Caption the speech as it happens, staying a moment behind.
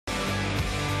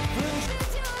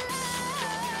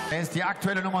Er ist die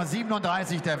aktuelle Nummer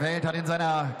 37 der Welt, hat in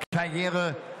seiner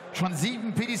Karriere schon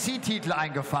 7 PDC-Titel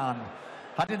eingefahren,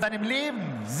 hat in seinem Leben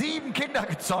 7 Kinder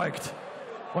gezeugt.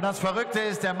 Und das Verrückte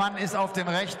ist, der Mann ist auf dem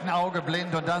rechten Auge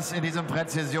blind und das in diesem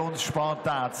Präzisionssport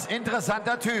Darts.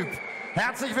 Interessanter Typ.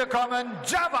 Herzlich willkommen,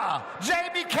 Jabba,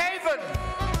 Jamie Caven.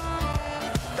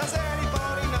 Does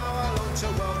anybody know how long till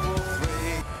World War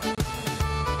III?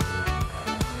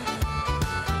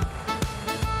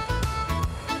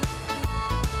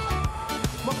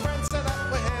 My friend said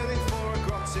that we're heading for a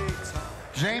grotty town.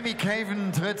 Jamie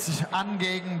Caven tritt an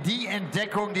gegen die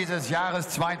Entdeckung dieses Jahres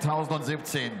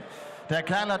 2017. Der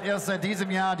Kerl hat erst seit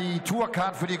diesem Jahr die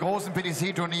Tourcard für die großen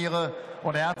PDC-Turniere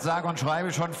und er hat sage und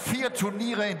schreibe schon 4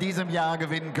 Turniere in diesem Jahr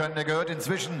gewinnen können. Er gehört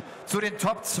inzwischen zu den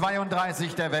Top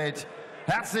 32 der Welt.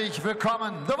 Herzlich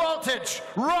willkommen, The Voltage,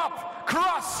 Rob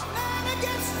Cross!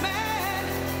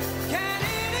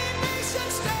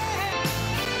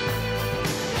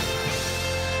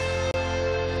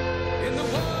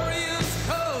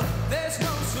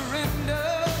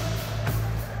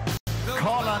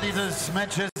 Caller dieses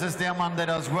Matches ist der Mann, der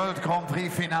das World Grand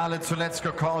Prix Finale zuletzt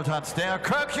gecallt hat, der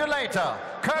Calculator,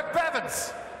 Kirk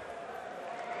Bevins.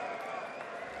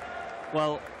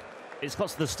 Well, it's got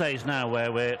to the stage now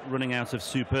where we're running out of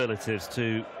superlatives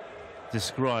to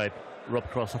describe Rob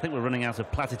Cross. I think we're running out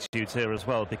of platitudes here as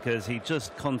well, because he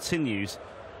just continues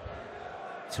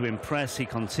to impress, he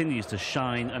continues to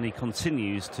shine, and he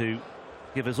continues to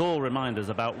give us all reminders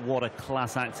about what a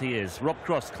class act he is. Rob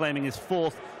Cross claiming his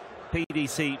 4th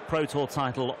PDC Pro Tour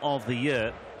title of the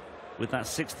year with that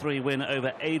 6-3 win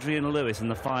over Adrian Lewis in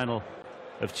the final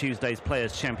of Tuesday's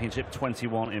Players' Championship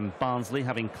 21 in Barnsley,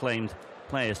 having claimed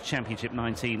Players' Championship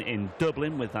 19 in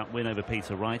Dublin with that win over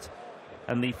Peter Wright.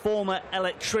 And the former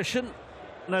electrician,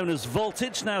 known as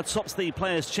Voltage, now tops the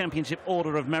Players' Championship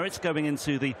Order of Merit going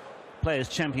into the Players'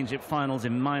 Championship finals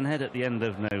in Minehead at the end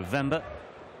of November.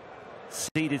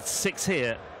 Seeded 6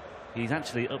 here. He's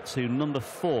actually up to number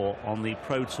 4 on the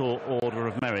Pro Tour Order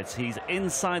of Merit. He's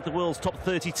inside the world's top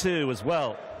 32 as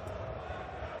well.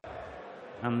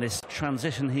 And this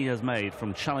transition he has made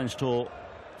from Challenge Tour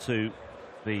to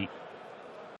the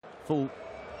full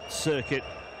circuit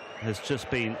has just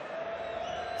been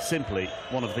simply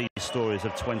one of the stories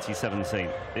of 2017.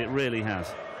 It really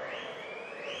has.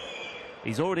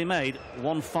 He's already made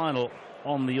 1 final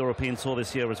on the European Tour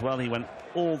this year as well. He went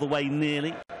all the way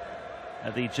nearly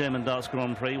at the German Darts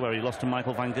Grand Prix, where he lost to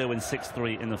Michael van Gerwen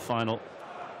 6-3 in the final.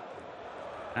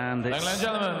 And it's just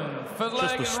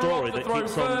a story that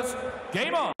keeps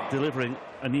on delivering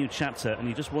a new chapter, and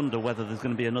you just wonder whether there's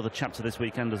going to be another chapter this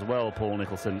weekend as well, Paul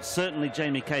Nicholson. Certainly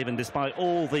Jamie Caven, despite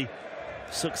all the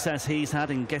success he's had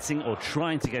in getting or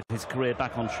trying to get his career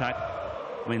back on track,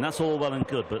 I mean, that's all well and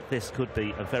good, but this could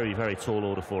be a very, very tall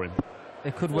order for him.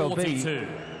 It could well be.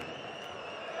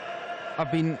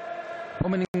 I've been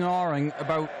umming and ahhing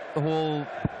about the whole,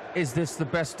 is this the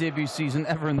best debut season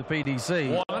ever in the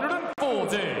PDC?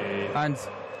 140. And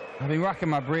I've been racking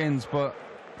my brains, but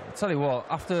I'll tell you what,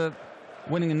 after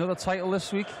winning another title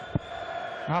this week,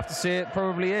 I have to say it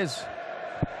probably is.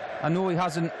 I know he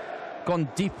hasn't gone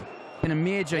deep in a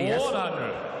major yet.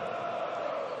 100.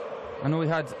 I know he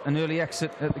had an early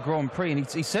exit at the Grand Prix, and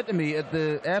he said to me at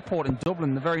the airport in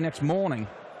Dublin the very next morning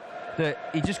that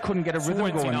he just couldn't get a rhythm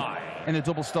 29. going in a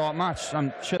double start match.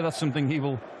 I'm sure that's something he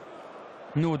will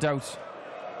no doubt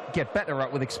get better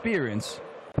at with experience.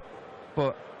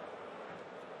 But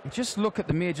just look at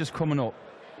the majors coming up.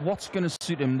 What's going to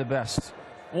suit him the best?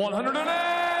 108.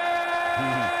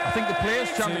 I think the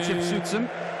Players' Championship suits him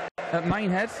at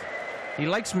Minehead. He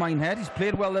likes Minehead. He's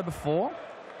played well there before.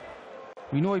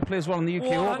 We know he plays well in the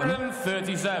UK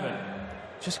 137. Open.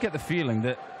 Just get the feeling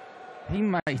that he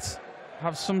might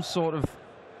have some sort of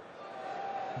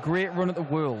great run at the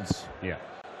Worlds. Yeah,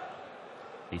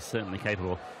 he's certainly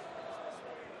capable.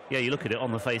 Yeah, you look at it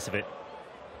on the face of it,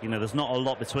 you know, there's not a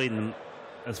lot between them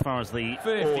as far as the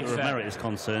Order of Merit is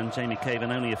concerned. Jamie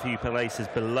Caven only a few places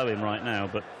below him right now,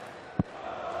 but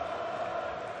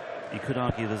you could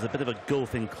argue there's a bit of a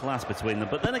gulf in class between them.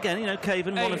 But then again, you know,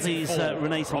 Caven, one of these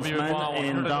renaissance men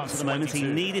in darts at the moment, he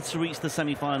needed to reach the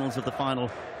semi-finals of the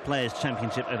final Players'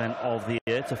 Championship event of the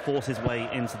year to force his way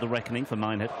into the reckoning for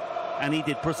Minehead. And he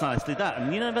did precisely that.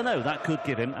 And you never know, that could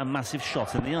give him a massive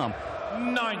shot in the arm.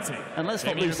 90. And let's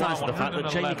not lose sight of the fact that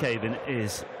Jamie Caven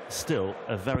is still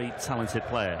a very talented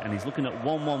player. And he's looking at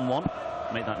 111,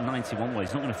 make that 91. Well,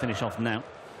 he's not going to finish off now.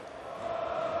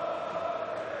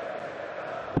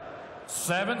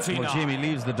 79. Well, Jamie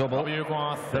leaves the double that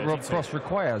Rob Cross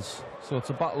requires. So it's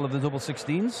a battle of the double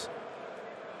 16s.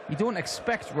 You don't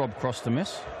expect Rob Cross to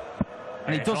miss.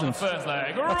 And he It's on the doesn't. first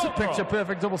leg. That's a Rob Cross.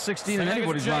 picture-perfect double 16 in Second is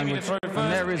anybody's Jamie language. to throw And first.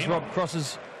 there is Emo. Rob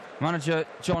Cross's manager,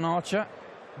 John Archer.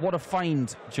 What a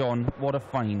find, John. What a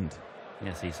find.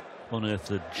 Yes, he's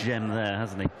unearthed a gem there,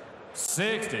 hasn't he?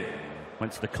 60.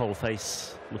 Went to the coal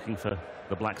face looking for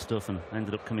the black stuff and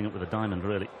ended up coming up with a diamond,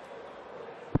 really.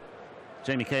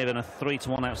 Jamie Caven, a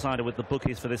 3-1 outsider with the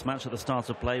bookies for this match at the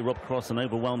start of play. Rob Cross, an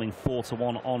overwhelming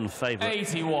 4-1 on favourite.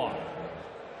 81.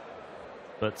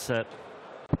 But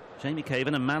Jamie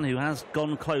Caven, a man who has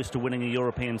gone close to winning a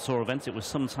European Tour event. It was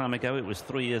some time ago. It was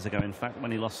 3 years ago, in fact,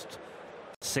 when he lost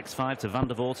 6-5 to Van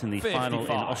der Voort in the 55. final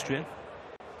in Austria.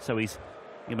 So he's,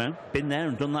 you know, been there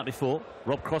and done that before.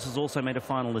 Rob Cross has also made a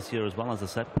final this year as well, as I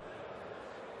said.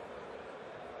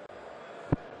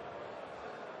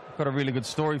 Got a really good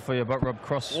story for you about Rob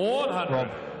Cross. 100. Rob,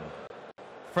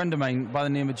 a friend of mine by the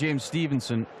name of James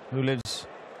Stevenson, who lives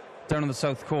down on the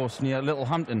south coast near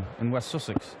Littlehampton in West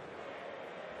Sussex,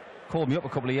 called me up a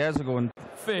couple of years ago, and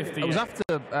 50. it was after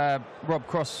Rob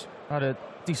Cross had a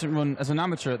decent run as an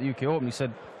amateur at the UK Open. He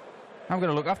said, I'm going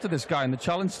to look after this guy in the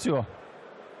Challenge Tour.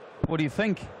 What do you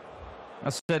think? I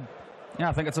said, yeah,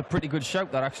 I think it's a pretty good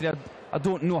shout, that actually. I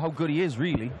don't know how good he is,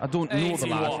 really. I don't know the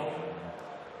lad. 81.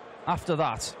 After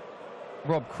that,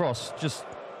 Rob Cross just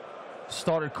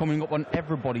started coming up on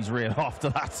everybody's radar after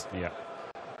that. Yeah.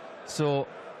 So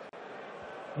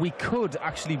we could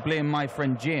actually blame my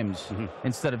friend James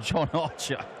instead of John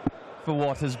Archer for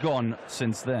what has gone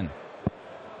since then.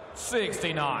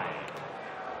 69.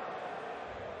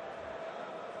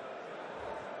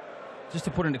 Just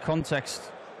to put into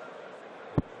context,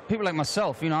 people like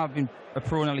myself, you know, I've been a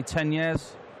pro nearly 10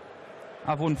 years.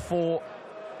 I've won 4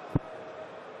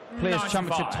 Players' 95.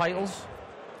 Championship titles.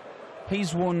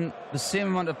 He's won the same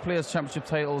amount of Players' Championship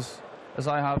titles as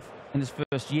I have in his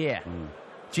first year.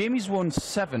 Jamie's won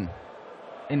 7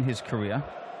 in his career.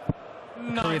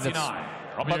 Career that's 99.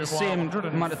 about the same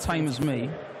amount of time as me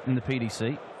in the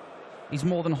PDC. He's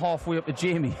more than halfway up to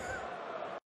Jamie.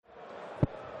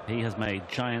 He has made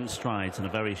giant strides in a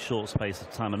very short space of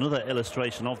time. Another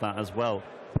illustration of that as well,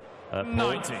 Paul,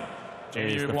 90.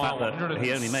 is the fact that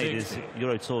he only made his 160.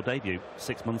 Euro Tour debut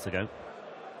 6 months ago.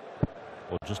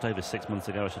 Or just over 6 months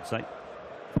ago, I should say.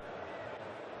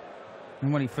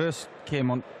 And when he first came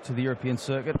on to the European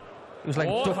circuit, it was like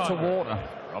duck to 400. water.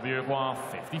 Robbie Uruguay,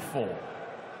 54.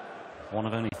 One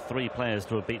of only 3 players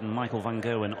to have beaten Michael van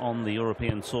Gerwen on the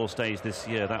European Tour stage this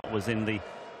year. That was in the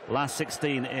last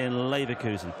 16 in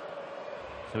Leverkusen.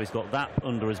 So he's got that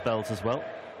under his belt as well.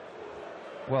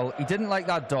 Well, he didn't like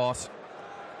that dart.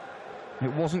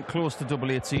 It wasn't close to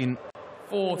double 18.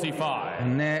 45.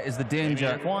 And there is the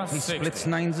danger. Jamie Uruguay, He 60. splits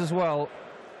 9s as well.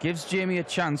 Gives Jamie a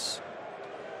chance.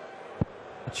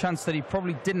 A chance that he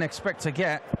probably didn't expect to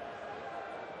get.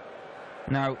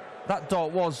 Now, that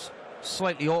dart was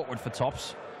slightly awkward for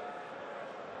tops.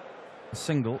 A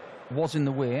single was in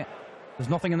the way. There's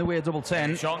nothing in the way of double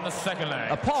 10. Shot on the second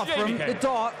leg. Apart Jamie from the Caven.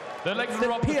 dart The legs are that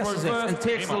up to pierces it throw and first.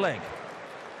 takes the Emo. leg.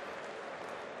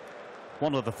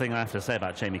 One other thing I have to say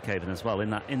about Jamie Caven as well, in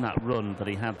that run that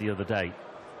he had the other day,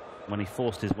 when he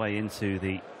forced his way into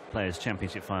the Players'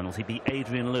 Championship finals, he beat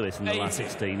Adrian Lewis in the last 80.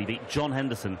 16. He beat John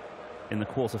Henderson in the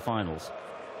quarter-finals,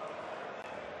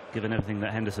 given everything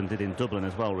that Henderson did in Dublin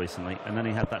as well recently. And then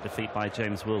he had that defeat by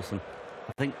James Wilson.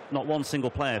 I think not one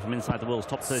single player from inside the world's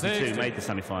top 32 60. made the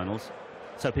semi-finals.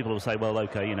 So people will say, well,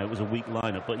 OK, you know, it was a weak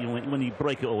lineup. But you know, when you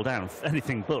break it all down,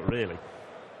 anything but, really.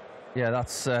 Yeah,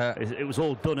 that's... It was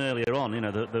all done earlier on. You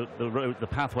know, the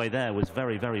pathway there was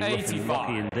very, very rough and 85.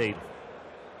 rocky indeed.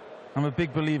 I'm a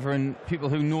big believer in people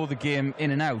who know the game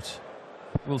in and out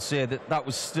will say that that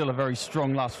was still a very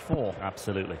strong last 4.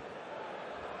 Absolutely.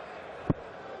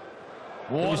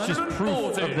 It was just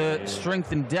proof 140. of the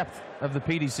strength and depth of the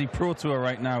PDC Pro Tour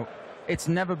right now. It's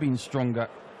never been stronger.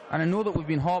 And I know that we've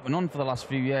been harping on for the last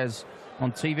few years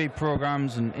on TV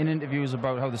programs and in interviews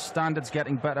about how the standard's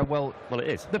getting better. Well, Well, it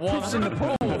is. the proof's in the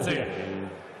pudding. 140.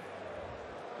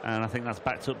 And I think that's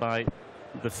backed up by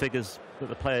the figures that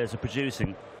the players are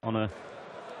producing on a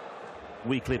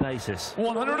weekly basis.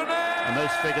 108. And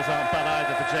those figures aren't bad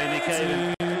either for Jamie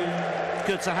Caven.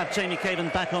 Good to have Jamie Caven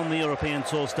back on the European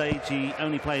Tour stage. He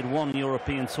only played 1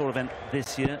 European Tour event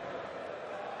this year.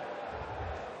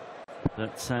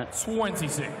 But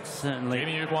 26. certainly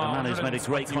Jamie a Uruguay, man who's made a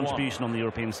great 121. contribution on the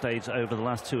European stage over the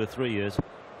last 2 or 3 years.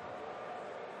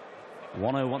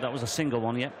 101, that was a single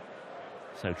one, yet.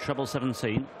 So treble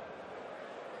 17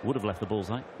 would have left the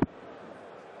bullseye.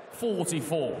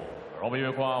 44. Robbie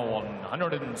Uruguay,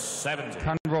 170.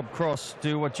 Can Rob Cross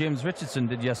do what James Richardson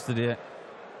did yesterday?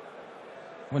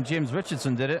 When James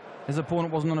Richardson did it, his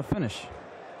opponent wasn't on a finish.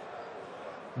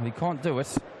 Well, he can't do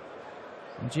it.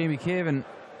 And Jamie Caven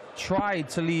tried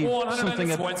to leave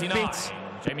something a bit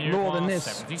lower than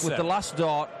this with the last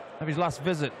dart of his last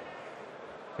visit.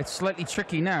 It's slightly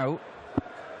tricky now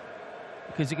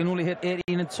because he can only hit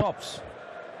 18 and tops.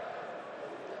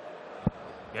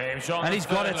 Game shot. And he's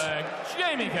got it. Leg.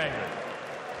 Jamie Caven.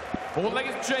 Forward leg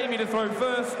is Jamie to throw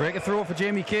first. Break a throw for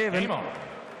Jamie Caven. Game on.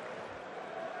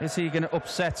 Is he going to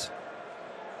upset?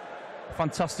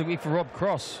 Fantastic week for Rob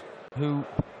Cross, who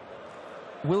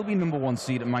will be #1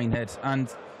 seed at Minehead,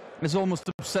 and is almost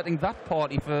upsetting that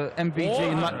party for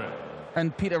MVG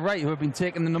and Peter Wright, who have been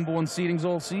taking the #1 seedings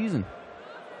all season.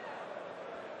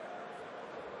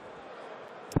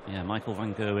 Yeah, Michael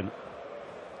Van Gerwen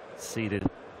seeded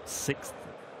 6th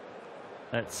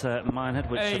at Minehead,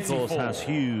 which 84. of course has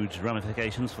huge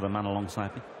ramifications for the man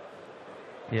alongside me.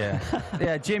 Yeah,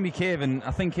 yeah. Jamie Caven,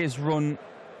 I think his run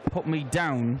put me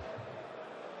down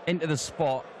into the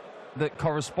spot that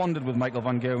corresponded with Michael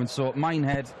Van Gerwen. So at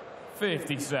Minehead,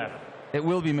 57. it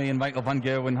will be me and Michael Van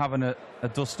Gerwen having a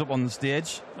dust up on the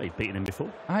stage. Well, you've beaten him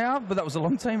before. I have, but that was a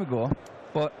long time ago.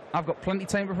 But I've got plenty of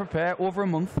time to prepare, over a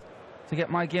month, to get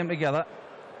my game together.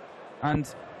 And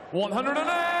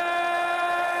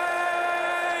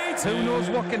 108. who knows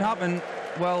what can happen?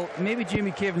 Well, maybe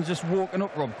Jamie Caven's just woken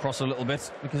up Rob Cross a little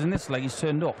bit, because in this leg he's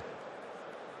turned up.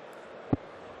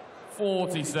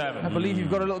 47. I believe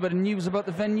you've got a little bit of news about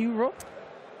the venue, Rob?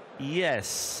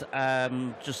 Yes,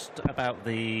 just about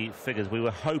the figures. We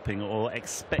were hoping or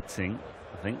expecting,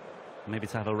 I think, maybe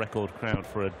to have a record crowd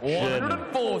for a German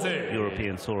 140.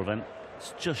 European Tour event.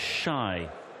 It's just shy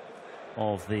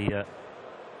of the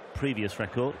previous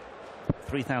record.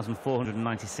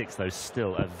 3,496, though,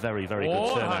 still a very, very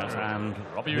good turnout. And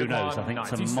who knows, I think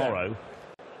 97. tomorrow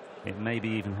it may be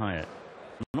even higher.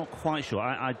 I'm not quite sure.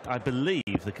 I believe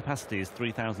the capacity is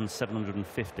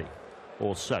 3,750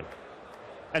 or so.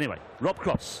 Anyway, Rob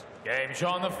Cross. Game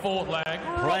shot on the 4th leg.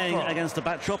 Playing Rob Cross. against the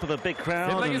backdrop of a big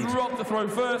crowd. Fifth leg is And Rob to throw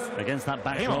first. against that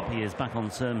backdrop, he is back on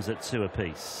terms at 2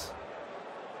 apiece.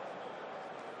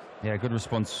 Yeah, good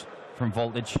response from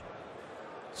Voltage.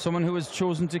 Someone who has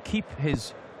chosen to keep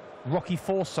his Rocky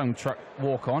IV soundtrack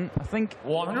walk on. I think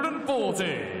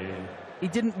 140. he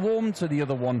didn't warm to the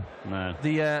other one. No.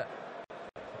 The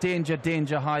danger,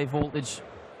 danger, high voltage.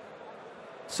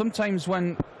 Sometimes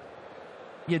when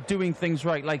you're doing things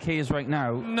right, like he is right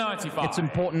now, 95. it's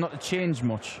important not to change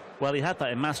much. Well, he had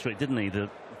that in Maastricht, didn't he? The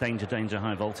danger, danger,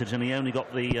 high voltage, and he only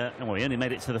got the. Well, he only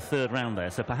made it to the 3rd round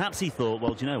there. So perhaps he thought,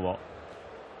 well, do you know what?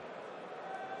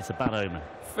 It's a bad omen.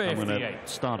 I'm going to 58.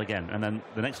 start again. And then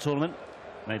the next tournament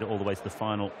made it all the way to the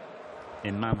final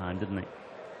in Mannheim, didn't he?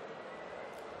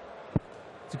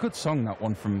 It's a good song, that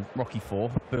one from Rocky IV,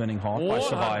 Burning Heart by 100.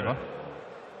 Survivor.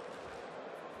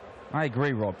 I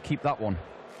agree, Rob. Keep that one.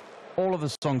 All of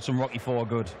the songs from Rocky IV are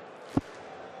good.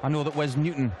 I know that Wes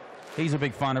Newton, he's a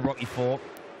big fan of Rocky IV.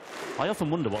 I often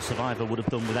wonder what Survivor would have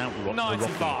done without the Rocky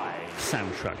 95.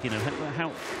 soundtrack. You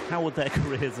know, how would their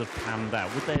careers have panned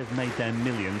out? Would they have made their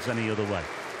millions any other way?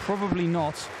 Probably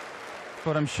not,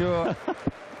 but I'm sure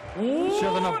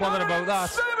they're not bothered about that.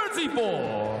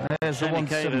 74. There's the Jamie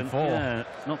Caven, 174. yeah,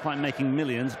 not quite making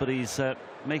millions, but he's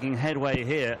making headway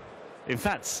here. In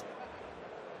fact,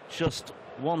 just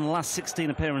one last 16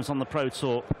 appearance on the Pro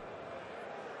Tour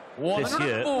this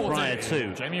year, 140. prior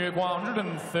to Jamie with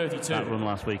 132. that run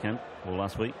last weekend, or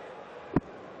last week.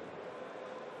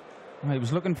 He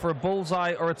was looking for a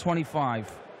bullseye or a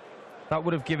 25. That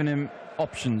would have given him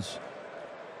options.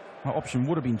 That option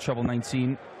would have been treble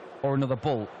 19 or another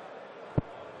bull.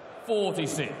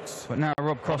 46. But now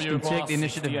Rob Cross can take the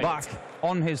initiative 68. back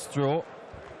on his throw.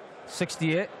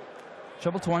 68,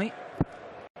 treble 20,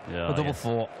 Yeah, or double yes.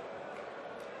 4.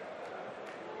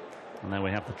 And there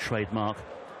we have the trademark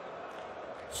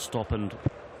stop and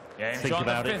Game think shot on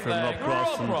the about it 5th from leg. Rob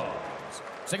Cross. And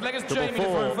Second leg is double Jamie to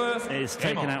throw 4 first. is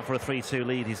Game taken on. out for a 3-2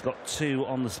 lead. He's got 2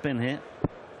 on the spin here.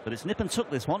 But it's nip and tuck,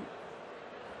 this one.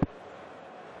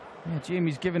 Yeah,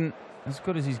 Jamie's given as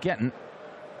good as he's getting.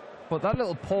 But that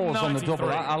little pause on the 93. double,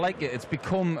 I like it. It's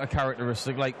become a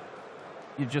characteristic. Like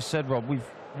you just said, Rob, we've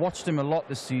watched him a lot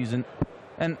this season.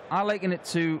 And I liken it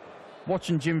to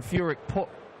watching Jim Furyk putt.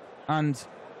 And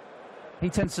he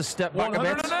tends to step back a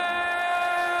bit. 108.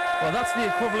 Well, that's the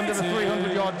equivalent of a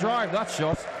 300-yard drive, that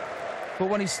shot. But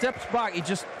when he steps back, he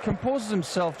just composes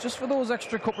himself just for those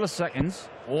extra couple of seconds.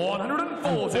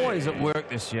 140. Boy, is it work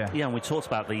this year. Yeah, and we talked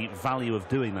about the value of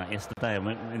doing that yesterday. I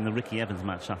mean, in the Ricky Evans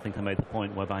match, I think I made the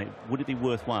point whereby would it be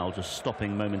worthwhile just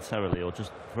stopping momentarily or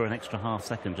just for an extra half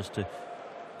second just to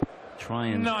try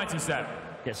and 97.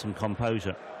 get some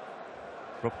composure.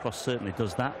 Rob Cross certainly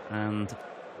does that, and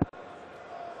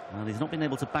well, he's not been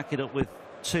able to back it up with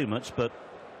too much, but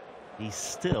he's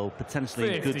still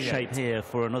potentially in good 58. shape here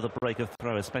for another break of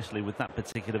throw, especially with that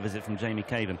particular visit from Jamie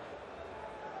Caven.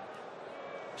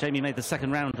 Jamie made the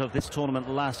second round of this tournament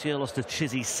last year, lost to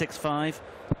Chizzy 6-5,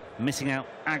 missing out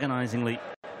agonisingly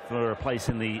for a place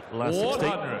in the last 16.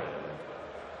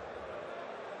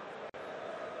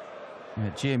 Yeah,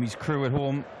 Jamie's crew at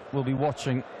home will be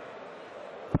watching,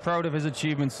 proud of his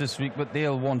achievements this week, but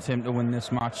they'll want him to win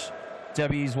this match.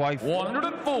 Debbie's wife,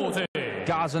 140.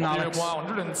 Gaz and Alex,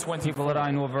 120 people that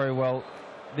I know very well,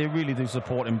 they really do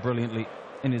support him brilliantly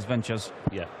in his ventures.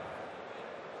 Yeah.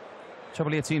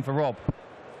 Treble 18 for Rob.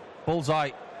 Bullseye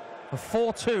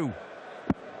for 4-2.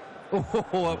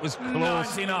 Oh, it was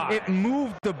close. 99. It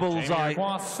moved the bullseye.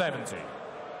 Jamie 70.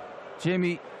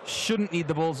 Jamie shouldn't need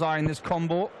the bullseye in this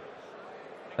combo.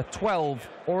 A 12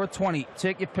 or a 20.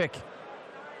 Take your pick.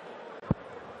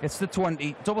 It's the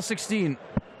 20. Double 16.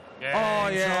 Yeah, Oh,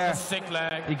 yeah. sick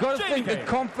leg. You got to Jamie think that Caven.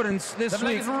 confidence this The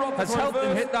leg week is Rob has for helped him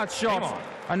reverse. hit that shot. Come on.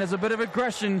 And there's a bit of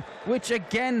aggression, which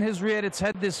again has reared its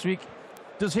head this week.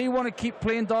 Does he want to keep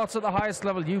playing darts at the highest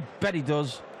level? You bet he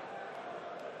does.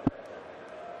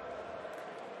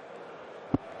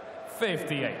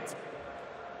 58.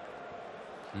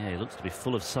 Yeah, he looks to be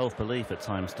full of self-belief at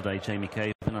times today, Jamie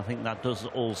Caven. I think that does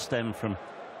all stem from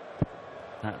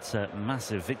that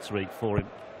massive victory for him.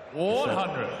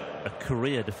 100. A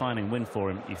career-defining win for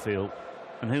him, you feel.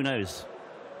 And who knows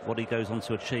what he goes on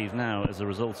to achieve now as a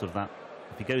result of that.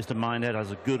 If he goes to Minehead,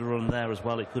 has a good run there as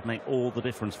well, it could make all the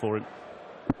difference for him.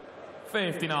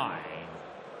 59.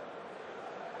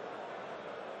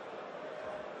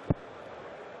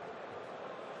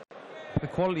 The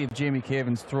quality of Jamie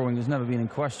Caven's throwing has never been in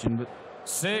question, but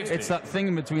 60. it's that thing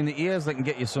in between the ears that can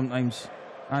get you sometimes.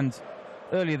 And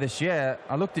earlier this year,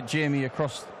 I looked at Jamie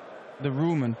across the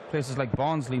room in places like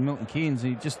Barnsley, Milton Keynes,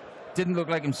 and he just didn't look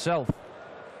like himself.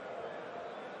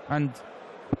 And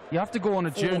you have to go on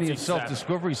a journey of 47.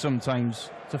 self-discovery sometimes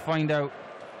to find out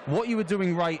what you were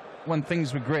doing right when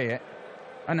things were great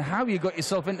and how you got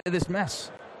yourself into this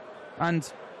mess.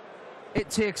 And it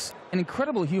takes an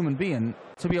incredible human being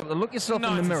to be able to look yourself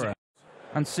in the mirror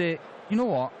and say, you know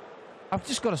what, I've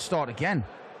just got to start again.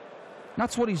 And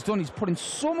that's what he's done. He's put in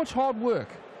so much hard work.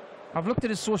 I've looked at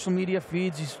his social media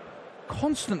feeds. He's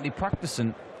constantly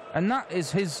practicing, and that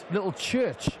is his little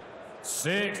church.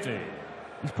 60.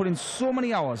 He's put in so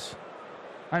many hours,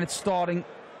 and it's starting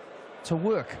to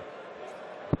work.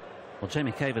 Well,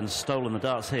 Jamie Caven's stolen the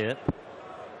darts here.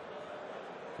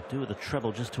 Could do with a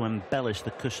treble just to embellish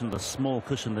the cushion, the small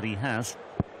cushion that he has.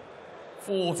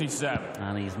 47.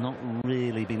 And he's not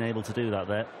really been able to do that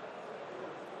there.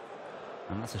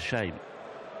 And that's a shame.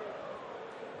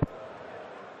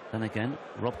 Then again,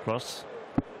 Rob Cross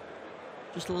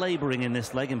just labouring in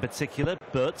this leg in particular,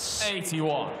 but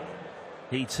 81.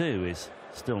 he too is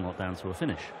still not down to a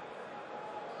finish.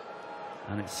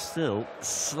 And it's still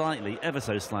slightly, ever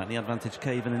so slightly, advantage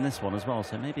Caven in this one as well.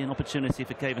 So maybe an opportunity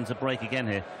for Caven to break again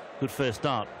here. Good first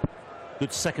dart.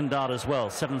 Good second dart as well.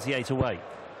 78 away.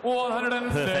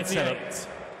 138.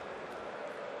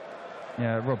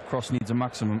 Yeah, Rob Cross needs a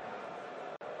maximum.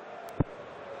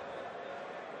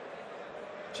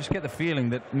 Just get the feeling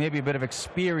that maybe a bit of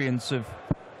experience of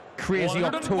crazy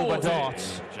October 140.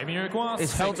 darts Jamie Iroquois, is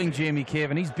 60. helping Jamie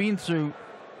Caven. He's been through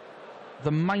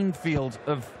the minefield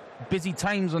of busy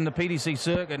times on the PDC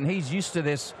circuit, and he's used to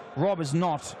this. Rob is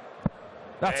not.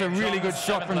 That's a really good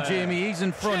shot from Jamie. He's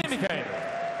in front. Jamie Caven.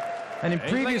 And in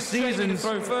He's previous letting Jamie seasons,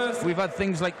 throw first. we've had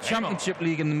things like Championship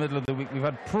League in the middle of the week. We've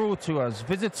had Pro Tours,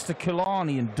 visits to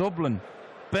Killarney and Dublin,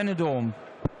 Benidorm,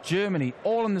 Germany,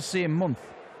 all in the same month.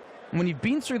 And when you've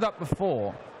been through that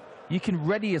before, you can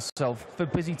ready yourself for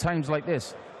busy times like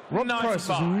this. Rob Cross has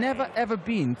 95. never, ever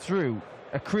been through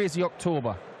a crazy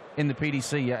October in the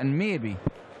PDC yet, and maybe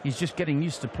he's just getting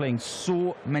used to playing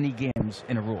so many games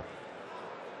in a row.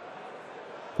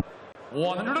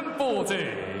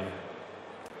 140.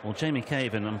 Well, Jamie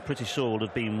Caven, I'm pretty sure, would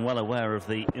have been well aware of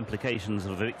the implications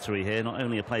of a victory here. Not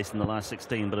only a place in the last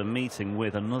 16, but a meeting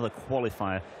with another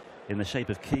qualifier in the shape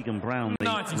of Keegan Brown, the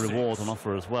 96. reward on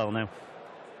offer as well. Now,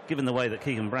 given the way that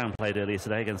Keegan Brown played earlier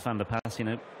today against Van der Paas, you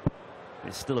know,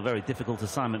 it's still a very difficult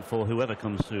assignment for whoever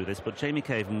comes through this. But Jamie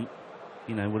Caven,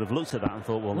 you know, would have looked at that and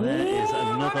thought, well, there is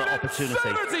another opportunity.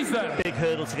 177. Big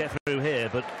hurdle to get through here,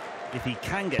 but if he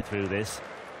can get through this,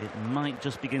 it might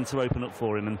just begin to open up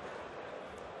for him, and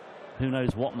who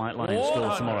knows what might lie in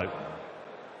store tomorrow.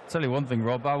 Tell you one thing,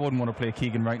 Rob, I wouldn't want to play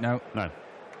Keegan right now. No.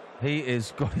 He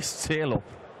is got his tail up,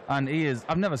 and he is.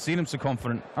 I've never seen him so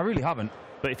confident. I really haven't.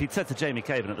 But if he'd said to Jamie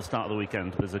Caven at the start of the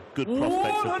weekend, there's a good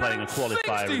prospect of playing a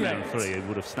qualifier in round 3, it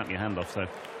would have snapped your hand off. So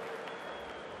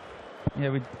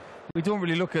Yeah, we don't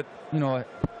really look at, you know,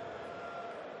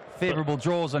 favourable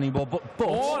draws anymore. But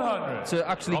 100. to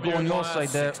actually Robbie go on your requires side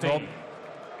there, 16. Rob,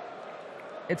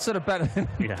 it's sort of better than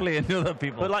Yeah. playing other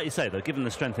people. But like you say, though, given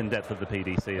the strength and depth of the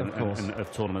PDC Of course. and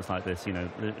of tournaments like this, you know,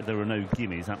 there are no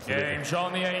gimmies, absolutely. Game shot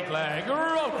on the 8 leg.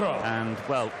 Rob Cross. And,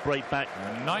 well, break back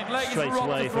 9 leg is straight Rob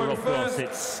away to for throw Rob Cross. first.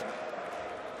 It's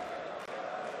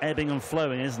ebbing and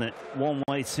flowing, isn't it? One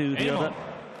way to the other.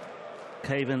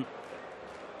 Caven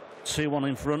 2-1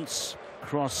 in front.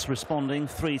 Cross responding,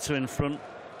 3-2 in front.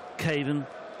 Caven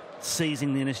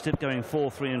seizing the initiative, going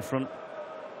 4-3 in front.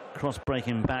 Cross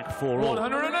breaking back 4-all.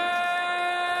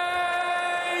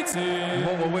 180.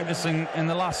 What we're witnessing in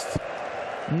the last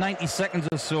 90 seconds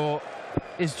or so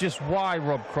is just why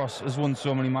Rob Cross has won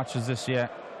so many matches this year.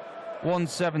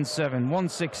 177,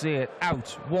 168, out,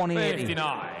 180.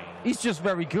 59. He's just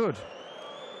very good.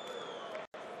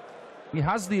 He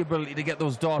has the ability to get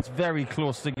those darts very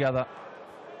close together.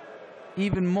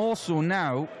 Even more so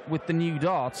now with the new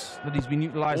darts that he's been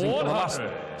utilising for the last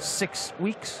 6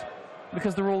 weeks,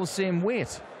 because they're all the same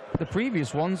weight. The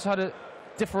previous ones had a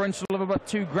differential of about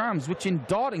 2 grams, which in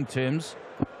darting terms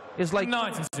is like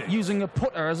 96. using a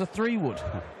putter as a 3 would.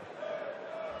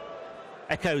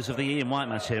 Echoes of the Ian White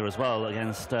match here as well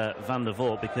against Van der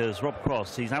Voort, because Rob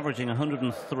Cross, he's averaging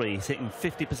 103, he's hitting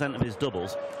 50% of his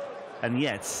doubles, and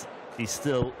yet he's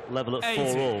still level at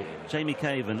 4-all. Jamie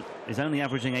Caven is only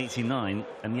averaging 89,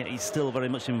 and yet he's still very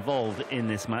much involved in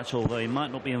this match, although he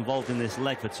might not be involved in this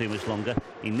leg for too much longer.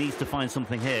 He needs to find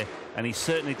something here, and he's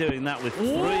certainly doing that with 3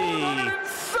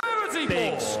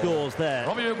 big scores there.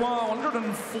 Robbie Aguirre,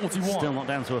 141. Still not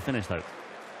down to a finish, though.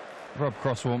 Rob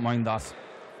Cross won't mind that.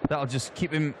 That'll just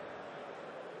keep him.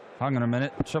 Hang on a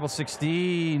minute. Treble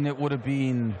 16, it would have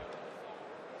been.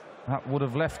 That would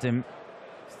have left him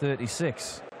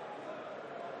 36.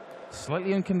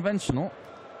 Slightly unconventional.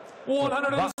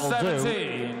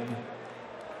 117.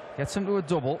 Gets him to a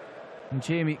double, and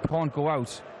Jamie can't go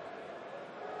out.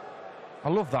 I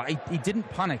love that. He didn't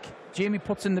panic. Jamie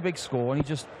puts in the big score, and he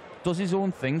just does his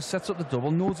own thing, sets up the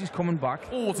double, knows he's coming back.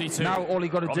 42. Now all he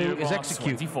got to Robbie do is Aguirre,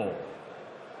 execute. 24.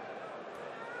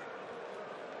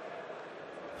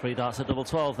 3 darts at double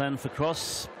 12 then for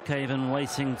Cross. Caven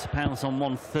waiting to pounce on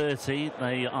 130.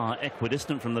 They are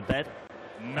equidistant from the bed.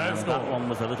 No And score. that one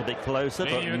was a little bit closer,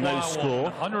 but Robbie no Aguirre, score.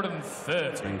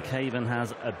 130. And Caven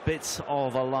has a bit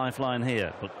of a lifeline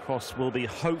here, but Cross will be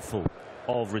hopeful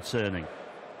of returning.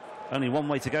 Only one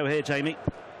way to go here, Jamie,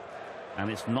 and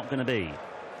it's not going to be.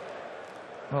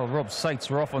 Well, Rob's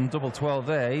sights were off on double 12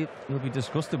 there. He'll be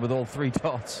disgusted with all 3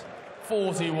 darts.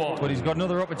 41. But he's got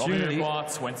another Robbie opportunity. Aguirre,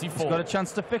 24. He's got a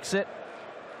chance to fix it.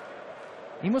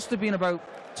 He must have been about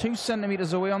 2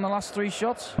 centimetres away on the last 3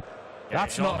 shots.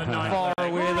 That's Shot not on the 9 far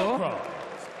leg. away, Rob though. Cross.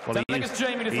 Well, Then he it's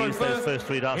Jamie to he throw used those first. first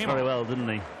 3 darts Him very on. well, didn't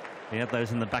he? He had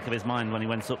those in the back of his mind when he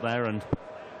went up there and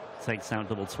takes out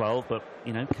double 12. But,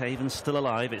 you know, Caven's still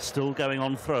alive. It's still going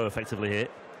on throw effectively here.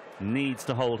 Needs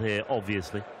to hold here,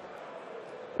 obviously.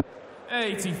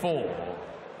 84.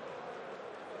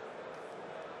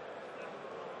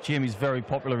 Jamie's very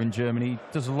popular in Germany.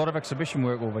 Does a lot of exhibition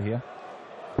work over here.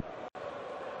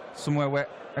 Somewhere where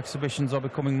exhibitions are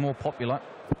becoming more popular.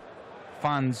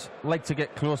 Fans like to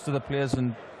get close to the players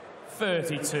and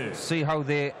 32. see how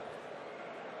they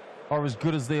are as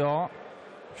good as they are.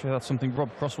 I'm sure that's something Rob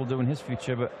Cross will do in his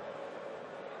future, but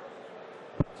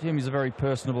Jamie's a very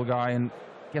personable guy and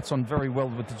gets on very well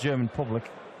with the German public.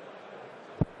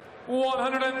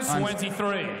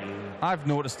 123. I've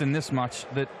noticed in this match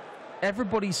that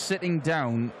everybody's sitting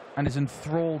down and is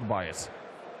enthralled by it.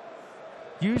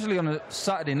 Usually on a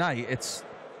Saturday night, it's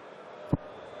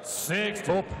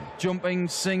 60. up, jumping,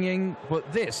 singing,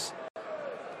 but this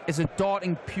is a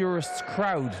darting purists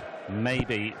crowd.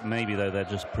 Maybe though they're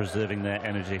just preserving their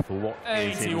energy for what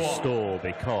is in 81. store,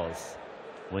 because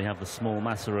we have the small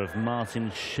matter of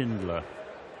Martin Schindler,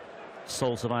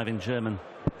 sole surviving German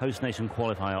host nation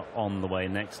qualifier, on the way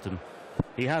next, and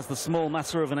he has the small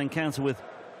matter of an encounter with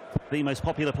the most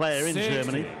popular player in 60.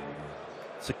 Germany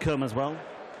to come as well.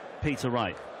 Peter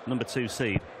Wright, number 2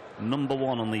 seed, number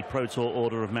 1 on the Pro Tour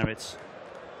Order of Merit.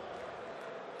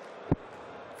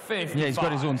 55. Yeah, he's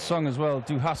got his own song as well.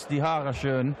 Du hast die Haare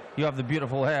schön. You have the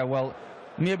beautiful hair. Well,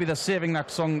 maybe they're saving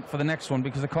that song for the next one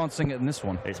because they can't sing it in this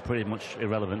one. It's pretty much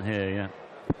irrelevant here, yeah.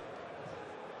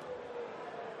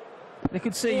 They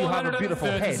could say you have a beautiful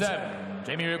head. 137.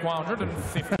 Jamie Aguirre,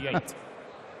 158.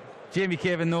 Jamie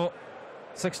Caven, though,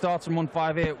 6 starts and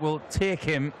 158 will take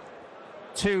him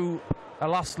to a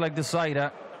last leg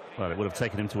decider. Well, it would have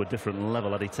taken him to a different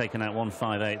level had he taken out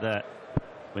 158 there.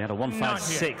 We had a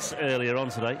 156 earlier on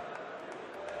today.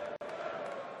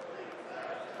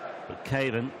 But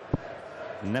Caven,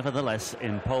 nevertheless,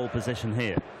 in pole position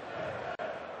here.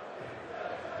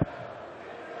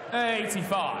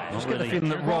 85. Not Just get the really. feeling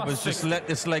that Rob has Last just 60. let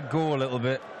this leg go a little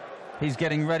bit. He's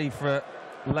getting ready for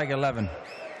leg 11.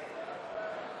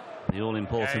 The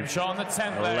all-important Game shot on the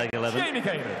 10th leg leg. 11. Jamie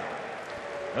Caven.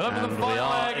 And And the we final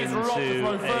are leg is Rob to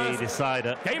throw into a first.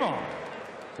 decider. Game on.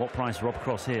 What price Rob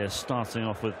Cross here, starting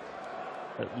off with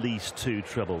at least 2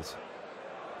 trebles.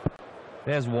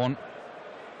 There's 1.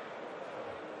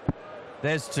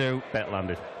 There's 2. Bet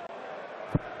landed.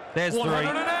 There's 3.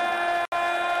 108.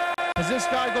 Has this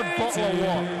guy got bottle or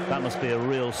what? That must be a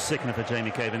real sickener for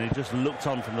Jamie Caven, who just looked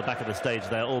on from the back of the stage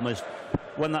there, almost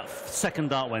when that second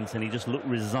dart went in. He just looked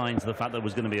resigned to the fact there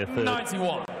was going to be a third.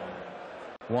 91.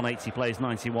 180 plays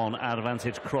 91,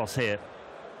 advantage Cross here.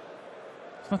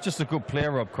 It's not just a good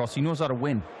player, Rob Cross. He knows how to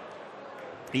win.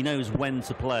 He knows when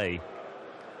to play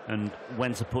and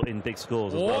when to put in big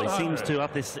scores as well. He seems to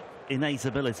have this innate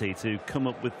ability to come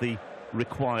up with the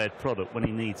required product when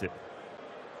he needs it.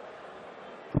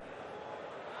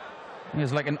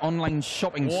 It's like an online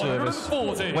shopping service.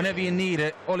 140. Whenever you need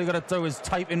it, all you got to do is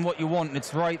type in what you want and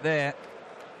it's right there.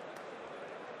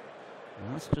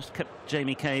 Well, that's just kept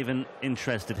Jamie Caven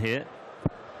interested here,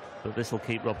 but this will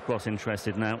keep Rob Cross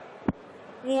interested now.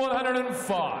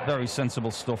 105. Very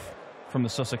sensible stuff from the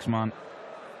Sussex man.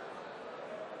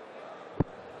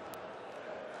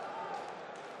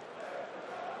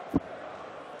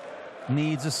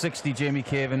 Needs a 60, Jamie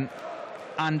Caven,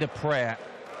 and a prayer.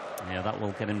 Yeah, that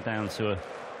will get him down to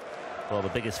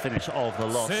the biggest finish of the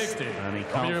lot. 60. And he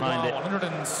can't find it.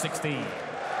 116.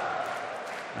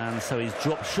 And so he's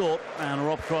dropped short, and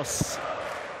Rob Cross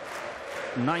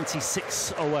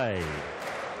 96 away.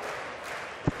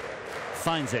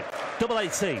 Finds it. Double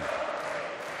 18.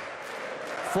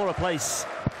 For a place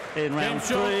in round Game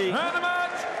shot 3. and the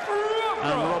match.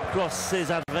 And Rob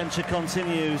Cross's adventure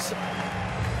continues.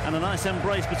 And a nice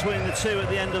embrace between the two at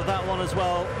the end of that one as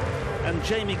well. And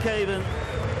Jamie Caven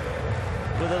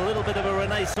with a little bit of a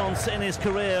renaissance in his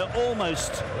career,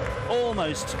 almost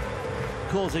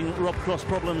causing Rob Cross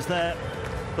problems there.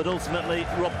 But ultimately,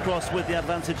 Rob Cross with the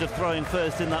advantage of throwing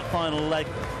first in that final leg,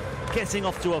 getting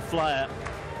off to a flyer.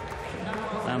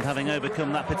 And having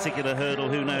overcome that particular hurdle,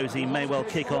 who knows, he may well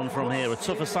kick on from here. A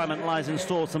tough assignment lies in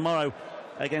store tomorrow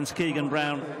against Keegan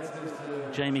Brown.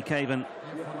 Jamie Caven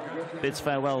bids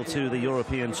farewell to the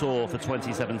European Tour for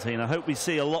 2017. I hope we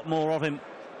see a lot more of him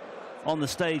on the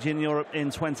stage in Europe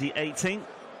in 2018.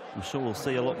 I'm sure we'll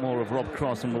see a lot more of Rob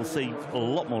Cross, and we'll see a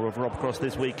lot more of Rob Cross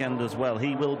this weekend as well.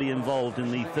 He will be involved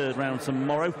in the third round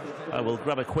tomorrow. I will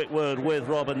grab a quick word with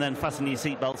Rob and then fasten your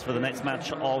seatbelts for the next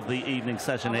match of the evening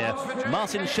session here.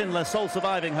 Martin Schindler, sole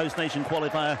surviving host nation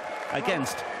qualifier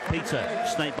against Peter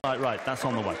Snakebite Wright. That's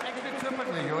on the way.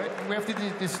 We have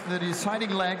the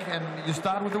deciding leg, and you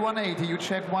start with the 180, you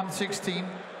check 116.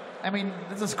 I mean,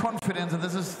 this is confidence, and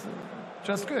this is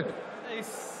just good.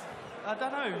 I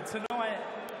don't know, tonight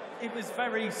it was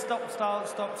very stop, start,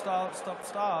 stop, start, stop,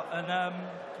 start. And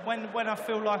when I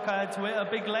feel like I had to hit a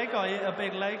big leg, I hit a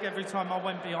big leg every time I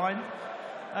went behind.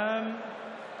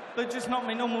 But just not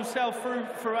my normal self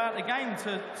throughout the game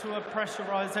to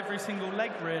pressurise every single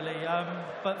leg, really.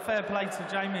 But fair play to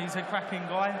Jamie, he's a cracking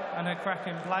guy and a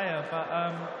cracking player. But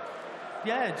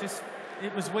yeah,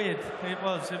 it was weird. It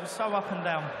was so up and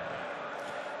down.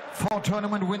 4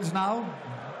 tournament wins now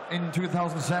in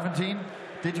 2017.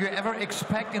 Did you ever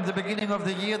expect in the beginning of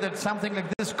the year that something like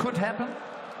this could happen?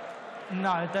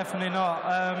 No, definitely not.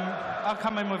 I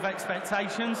come in with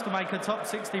expectations to make a top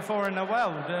 64 in the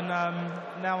world, and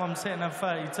now I'm sitting at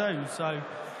 32, so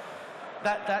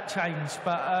that changed.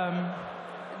 But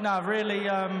no, really,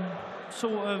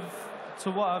 sort of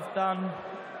to what I've done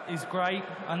is great.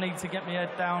 I need to get my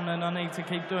head down, and I need to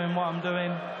keep doing what I'm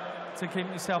doing to keep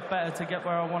myself better to get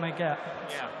where I want to get.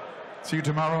 Yeah. See you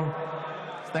tomorrow.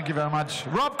 Thank you very much.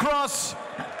 Rob Cross,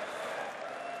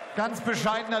 ganz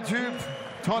bescheidener Typ,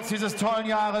 trotz dieses tollen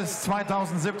Jahres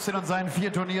 2017 und seinen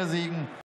 4 Turniersiegen.